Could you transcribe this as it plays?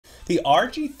The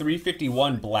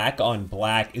RG351 Black on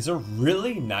Black is a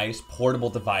really nice portable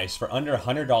device for under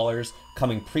 $100,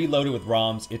 coming preloaded with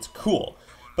ROMs. It's cool.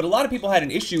 But a lot of people had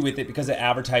an issue with it because it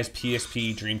advertised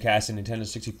PSP, Dreamcast, and Nintendo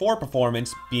 64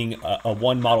 performance being a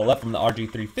one model up from the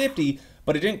RG350,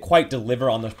 but it didn't quite deliver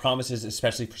on those promises,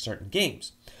 especially for certain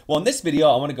games. Well, in this video,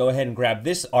 I want to go ahead and grab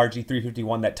this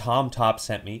RG351 that Tom Top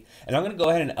sent me, and I'm going to go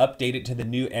ahead and update it to the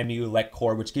new Emulate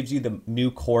core, which gives you the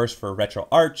new cores for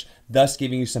RetroArch, thus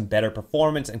giving you some better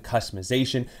performance and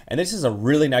customization. And this is a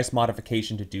really nice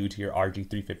modification to do to your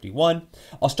RG351.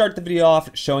 I'll start the video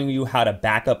off showing you how to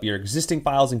back up your existing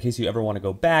files in case you ever want to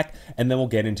go back, and then we'll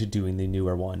get into doing the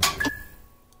newer one.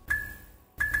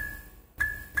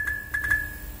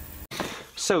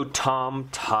 So Tom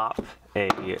Top,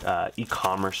 a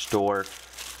e-commerce store,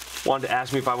 wanted to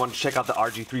ask me if I wanted to check out the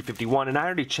RG351, and I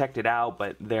already checked it out,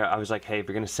 but there I was like, hey, if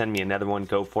you're gonna send me another one,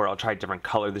 go for it. I'll try a different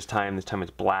color this time. This time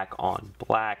it's black on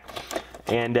black.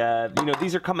 And you know,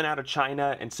 these are coming out of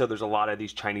China, and so there's a lot of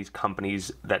these Chinese companies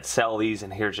that sell these,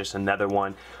 and here's just another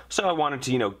one. So I wanted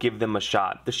to, you know, give them a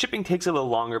shot. The shipping takes a little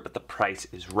longer, but the price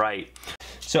is right.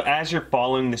 So as you're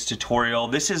following this tutorial,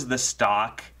 this is the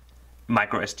stock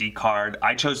micro SD card.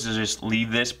 I chose to just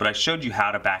leave this, but I showed you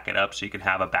how to back it up so you can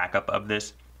have a backup of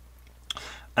this.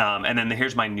 And then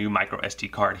here's my new micro SD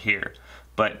card here.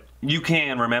 But you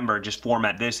can, remember, just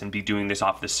format this and be doing this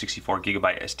off the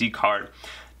 64GB SD card.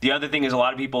 The other thing is a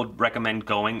lot of people recommend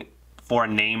going for a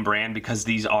name brand because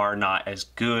these are not as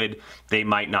good. They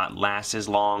might not last as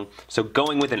long. So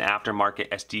going with an aftermarket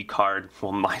SD card,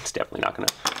 well, mine's definitely not gonna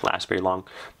last very long,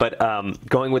 but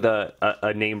going with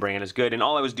a name brand is good. And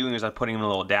all I was doing is I was putting in a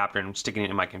little adapter and sticking it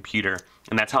in my computer,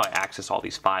 and that's how I access all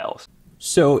these files.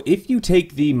 So if you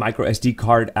take the micro SD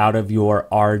card out of your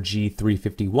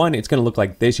RG351, it's gonna look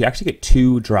like this. You actually get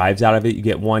two drives out of it. You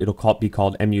get one, it'll be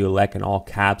called Emulate in all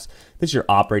caps. This is your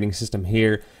operating system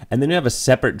here. And then you have a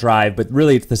separate drive, but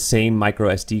really it's the same micro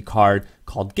SD card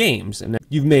called Games. And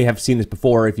you may have seen this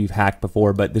before if you've hacked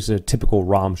before, but this is a typical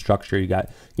ROM structure. You got,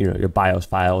 you know, your BIOS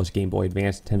files, Game Boy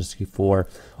Advance, Nintendo 64.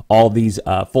 All these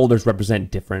folders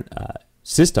represent different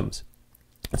systems.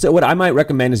 So what I might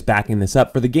recommend is backing this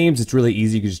up. For the games, it's really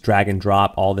easy. You can just drag and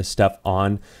drop all this stuff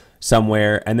on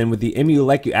somewhere. And then with the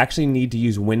Emulate, you actually need to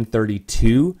use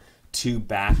Win32 to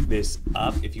back this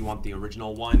up if you want the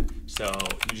original one. So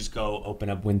you just go open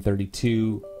up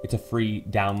Win32. It's a free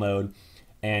download.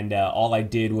 And all I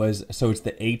did was, so it's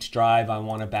the H drive I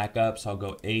want to back up. So I'll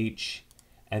go H.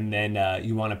 And then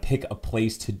you want to pick a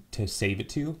place to save it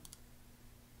to.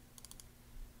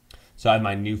 So I have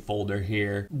my new folder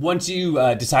here. Once you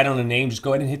decide on a name, just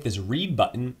go ahead and hit this read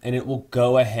button, and it will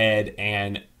go ahead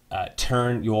and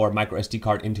turn your micro SD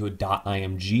card into a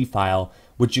 .img file,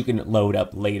 which you can load up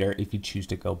later if you choose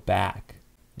to go back.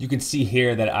 You can see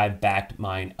here that I've backed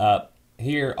mine up.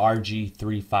 Here,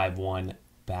 RG351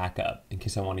 backup, in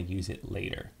case I want to use it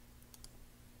later.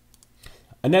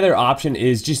 Another option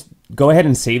is just go ahead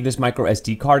and save this micro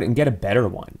SD card and get a better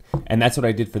one. And that's what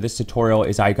I did for this tutorial.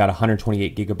 Is I got a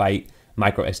 128GB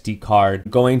micro SD card.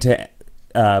 Going to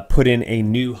put in a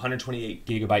new 128GB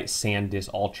SanDisk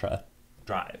Ultra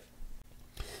drive.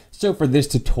 So for this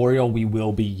tutorial, we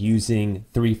will be using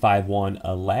 351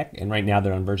 Elec, and right now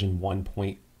they're on version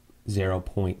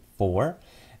 1.0.4.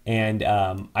 And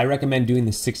I recommend doing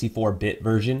the 64-bit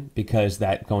version because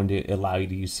that's going to allow you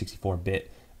to use 64-bit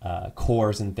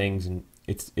cores and things, and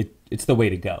it's the way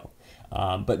to go.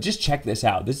 But just check this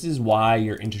out. This is why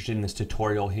you're interested in this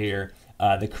tutorial here.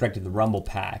 They corrected the rumble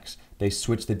packs. They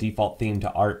switched the default theme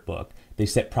to Artbook. They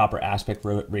set proper aspect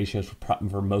ratios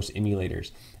for most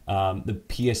emulators. The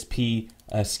PSP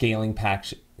scaling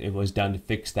patch, it was done to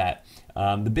fix that.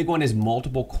 The big one is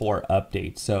multiple core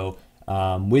updates. So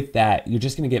with that, you're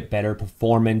just going to get better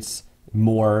performance,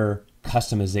 more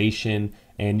customization,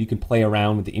 and you can play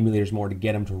around with the emulators more to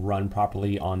get them to run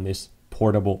properly on this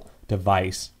portable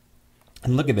device.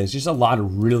 And look at this, just a lot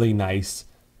of really nice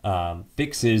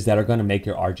fixes that are going to make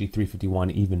your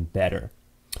RG351 even better.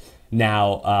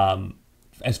 Now,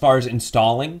 as far as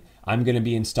installing, I'm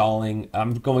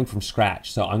going from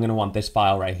scratch. So I'm going to want this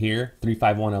file right here,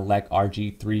 351 elec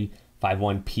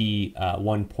RG351P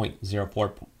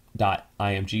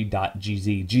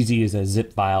 1.04.img.gz. GZ is a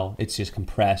zip file, it's just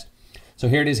compressed. So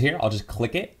here it is here. I'll just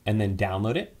click it and then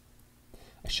download it.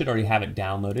 I should already have it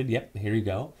downloaded. Yep, here you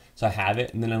go. So I have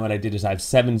it, and then what I did is I have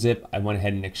 7-zip. I went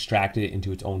ahead and extracted it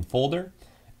into its own folder,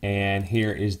 and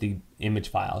here is the image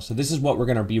file. So this is what we're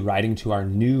going to be writing to our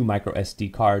new micro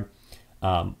SD card,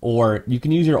 or you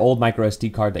can use your old micro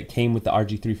SD card that came with the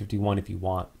RG351 if you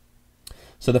want.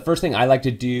 So the first thing I like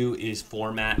to do is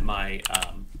format my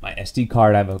my SD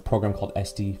card. I have a program called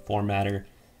SD Formatter,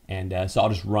 And so I'll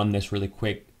just run this really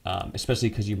quick, especially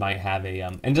because you might have a,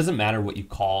 and it doesn't matter what you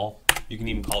call, you can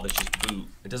even call this just boot.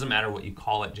 It doesn't matter what you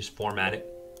call it, just format it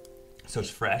so it's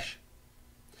fresh.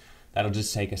 That'll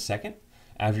just take a second.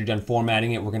 After you're done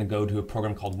formatting it, we're gonna go to a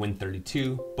program called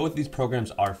Win32. Both of these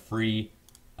programs are free,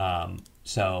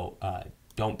 so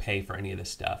don't pay for any of this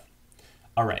stuff.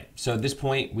 All right, so at this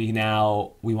point, we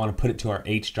wanna put it to our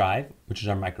H drive, which is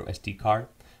our micro SD card.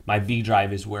 My V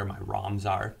drive is where my ROMs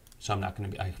are, so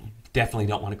I definitely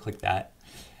don't wanna click that.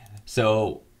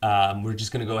 So we're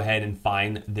just gonna go ahead and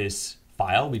find this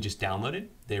file we just downloaded.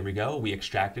 There we go, we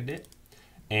extracted it.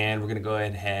 And we're gonna go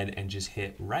ahead and just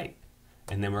hit write.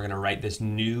 And then we're gonna write this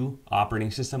new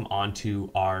operating system onto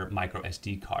our micro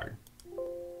SD card.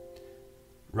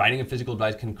 Writing a physical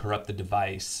device can corrupt the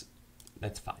device.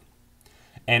 That's fine.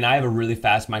 And I have a really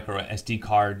fast micro SD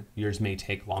card. Yours may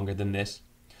take longer than this.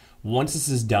 Once this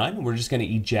is done, we're just gonna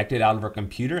eject it out of our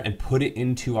computer and put it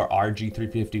into our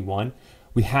RG351.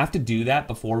 We have to do that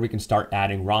before we can start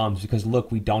adding ROMs because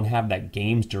look, we don't have that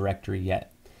games directory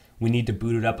yet. We need to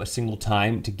boot it up a single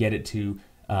time to get it to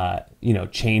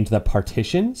change the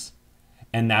partitions,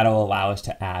 and that'll allow us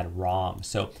to add ROM.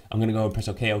 So I'm gonna go and press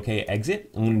OK, OK,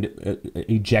 exit. I'm going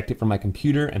to eject it from my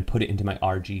computer and put it into my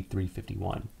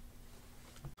RG351.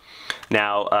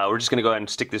 Now we're just gonna go ahead and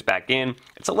stick this back in.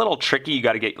 It's a little tricky, you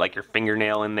gotta get like your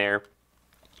fingernail in there,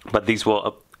 but these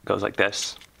will, goes like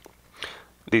this.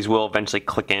 These will eventually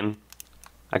click in.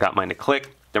 I got mine to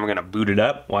click, then we're gonna boot it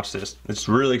up. Watch this, it's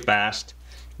really fast.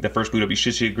 The first boot up, you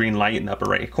should see a green light in the upper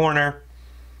right corner.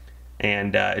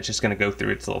 And it's just gonna go through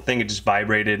its little thing. It just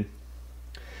vibrated.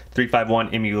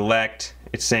 351 Emulate.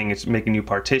 It's saying it's making new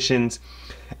partitions.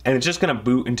 And it's just gonna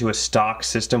boot into a stock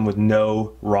system with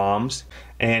no ROMs.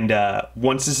 And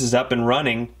once this is up and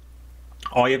running,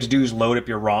 all you have to do is load up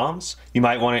your ROMs. You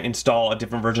might wanna install a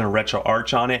different version of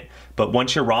RetroArch on it, but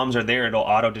once your ROMs are there, it'll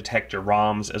auto-detect your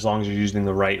ROMs as long as you're using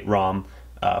the right ROM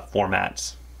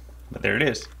formats. But there it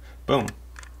is, boom.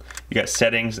 You got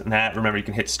settings and that. Remember, you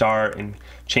can hit start and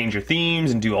change your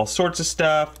themes and do all sorts of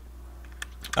stuff.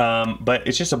 But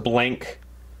it's just a blank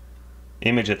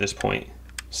image at this point.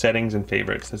 Settings and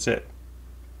favorites, that's it.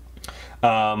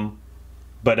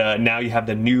 But now you have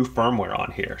the new firmware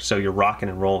on here. So you're rocking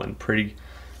and rolling, pretty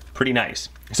nice.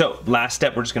 So last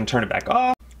step, we're just gonna turn it back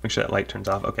off. Make sure that light turns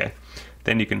off, okay.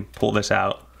 Then you can pull this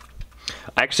out.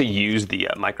 I actually use the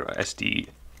micro SD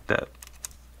to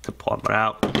pull it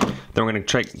out. Then we're going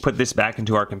to put this back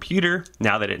into our computer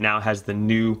now that it now has the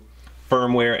new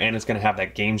firmware and it's going to have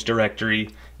that games directory,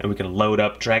 and we can load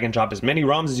up, drag and drop as many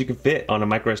ROMs as you can fit on a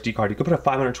micro SD card. You could put a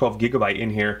 512 gigabyte in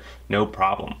here, no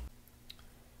problem.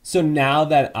 So now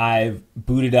that I've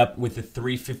booted up with the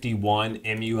 351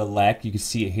 Emulate, you can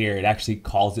see it here. It actually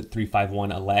calls it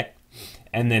 351 elect.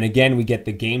 And then again, we get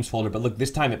the games folder, but look,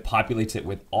 this time it populates it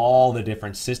with all the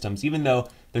different systems, even though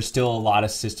there's still a lot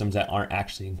of systems that aren't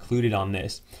actually included on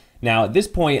this. Now, at this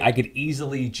point, I could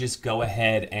easily just go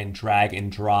ahead and drag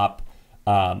and drop.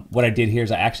 What I did here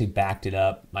is I actually backed it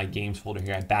up, my games folder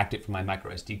here. I backed it from my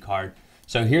micro SD card.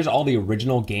 So here's all the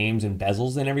original games and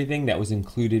bezels and everything that was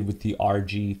included with the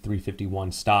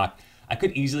RG351 stock. I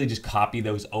could easily just copy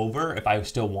those over if I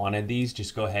still wanted these.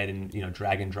 Just go ahead and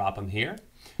drag and drop them here.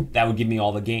 That would give me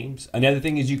all the games. Another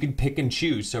thing is you can pick and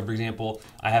choose. So for example,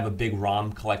 I have a big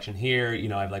ROM collection here.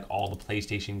 I have like all the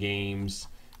PlayStation games.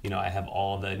 I have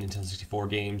all the Nintendo 64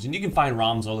 games, and you can find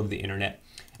ROMs all over the internet.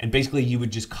 And basically you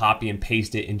would just copy and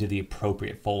paste it into the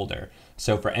appropriate folder.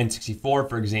 So for N64,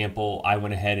 for example, I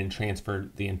went ahead and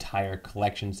transferred the entire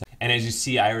collection. And as you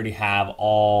see, I already have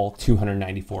all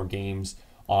 294 games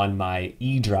on my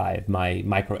E drive, my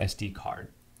micro SD card.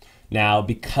 Now,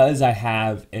 because I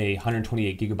have a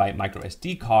 128 gigabyte micro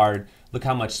SD card, look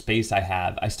how much space I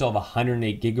have. I still have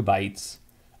 108 gigabytes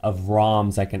of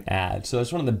ROMs I can add. So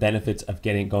that's one of the benefits of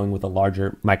going with a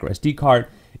larger micro SD card,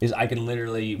 is I can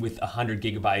literally, with 100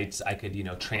 gigabytes, I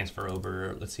could transfer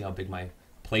over. Let's see how big my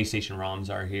PlayStation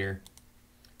ROMs are here.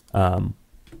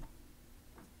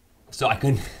 So I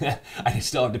couldn't, I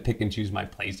still have to pick and choose my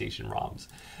PlayStation ROMs.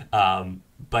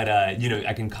 But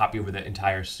I can copy over the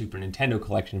entire Super Nintendo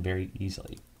collection very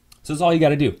easily. So that's all you got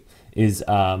to do is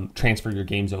transfer your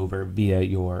games over via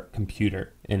your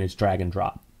computer, and it's drag and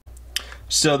drop.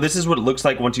 So this is what it looks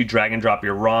like once you drag and drop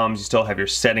your ROMs. You still have your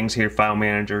settings here, file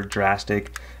manager,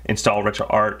 drastic, install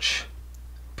RetroArch,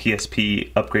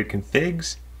 PSP, upgrade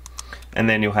configs. And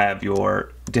then you'll have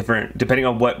your different, depending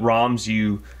on what ROMs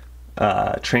you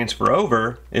transfer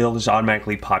over, it'll just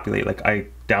automatically populate. Like I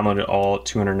downloaded all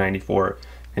 294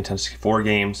 Nintendo 64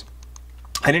 games.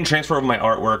 I didn't transfer over my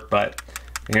artwork, but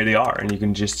here they are. And you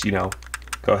can just, go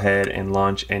ahead and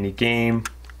launch any game.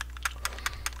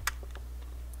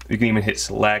 You can even hit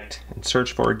select and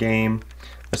search for a game.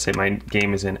 Let's say my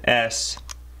game is in S,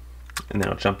 and then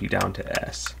it'll jump you down to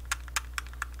S.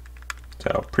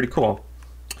 So pretty cool.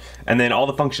 And then all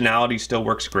the functionality still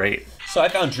works great. So I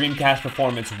found Dreamcast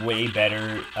performance way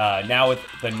better. Now with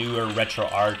the newer retro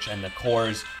arch and the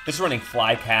cores, this is running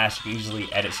fly cache. You can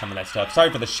easily edit some of that stuff. Sorry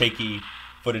for the shaky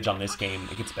footage on this game.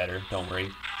 It gets better, don't worry.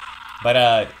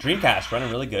 But Dreamcast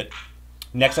running really good.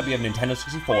 Next up, you have Nintendo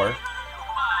 64,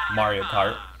 Mario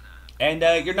Kart. And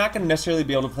you're not going to necessarily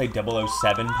be able to play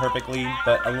 007 perfectly,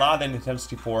 but a lot of the Nintendo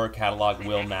 64 catalog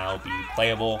will now be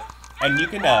playable. And you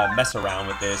can mess around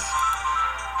with this.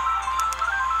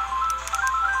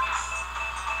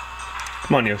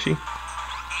 Come on, Yoshi.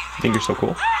 I think you're so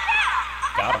cool.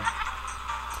 Got him.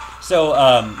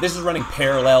 So this is running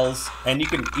Parallels, and you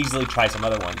can easily try some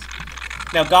other ones.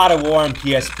 Now, God of War on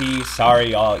PSP,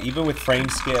 sorry y'all, even with frame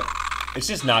skip, it's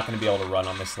just not going to be able to run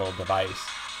on this little device.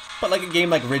 But like a game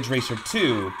like Ridge Racer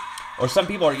 2, or some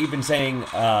people are even saying,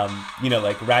 you know,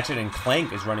 like Ratchet and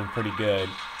Clank is running pretty good.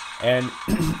 And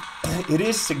it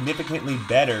is significantly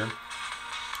better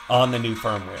on the new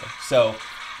firmware. So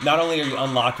not only are you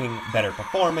unlocking better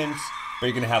performance, but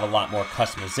you're going to have a lot more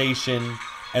customization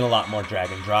and a lot more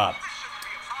drag and drop.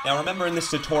 Now remember, in this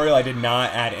tutorial I did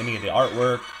not add any of the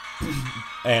artwork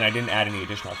and I didn't add any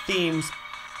additional themes.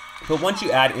 But once you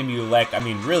add Emulation, I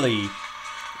mean really,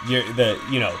 the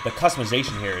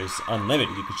customization here is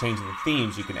unlimited. You can change the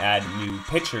themes, you can add new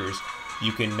pictures,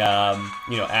 you can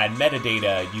you know, add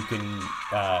metadata, you can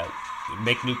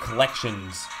make new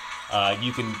collections,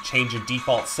 you can change your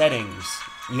default settings.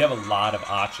 You have a lot of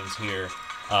options here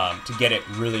to get it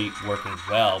really working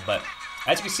well. But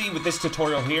as you can see with this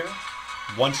tutorial here,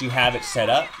 once you have it set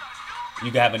up,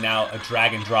 you have now a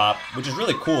drag and drop, which is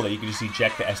really cool that you can just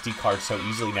eject the SD card so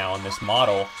easily now on this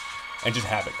model and just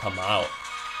have it come out.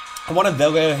 I want to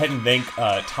go ahead and thank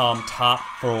Tom Top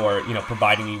for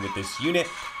providing me with this unit.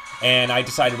 And I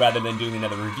decided rather than doing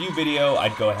another review video,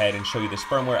 I'd go ahead and show you this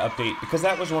firmware update, because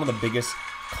that was one of the biggest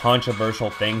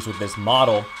controversial things with this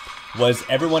model. Was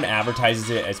everyone advertises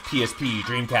it as PSP,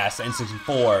 Dreamcast,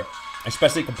 N64,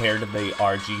 especially compared to the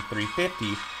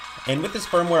RG350. And with this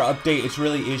firmware update, it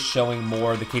really is showing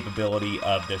more the capability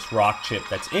of this rock chip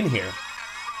that's in here.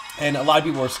 And a lot of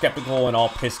people were skeptical and all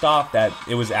pissed off that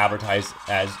it was advertised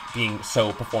as being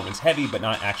so performance heavy, but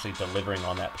not actually delivering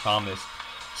on that promise.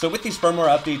 So with these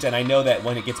firmware updates, and I know that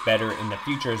when it gets better in the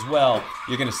future as well,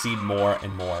 you're going to see more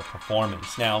and more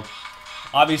performance. Now,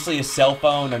 obviously a cell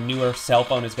phone, a newer cell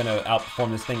phone, is going to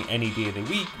outperform this thing any day of the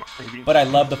week, but I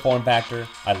love the form factor,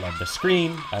 I love the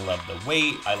screen, I love the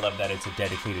weight, I love that it's a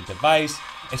dedicated device.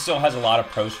 It still has a lot of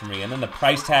pros for me, and then the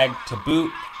price tag to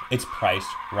boot, it's priced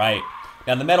right.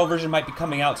 Now the metal version might be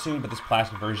coming out soon, but this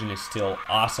plastic version is still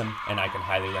awesome, and I can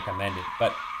highly recommend it.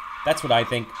 But that's what I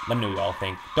think. Let me know what you all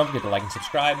think. Don't forget to like and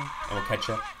subscribe, and we'll catch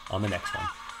you on the next one.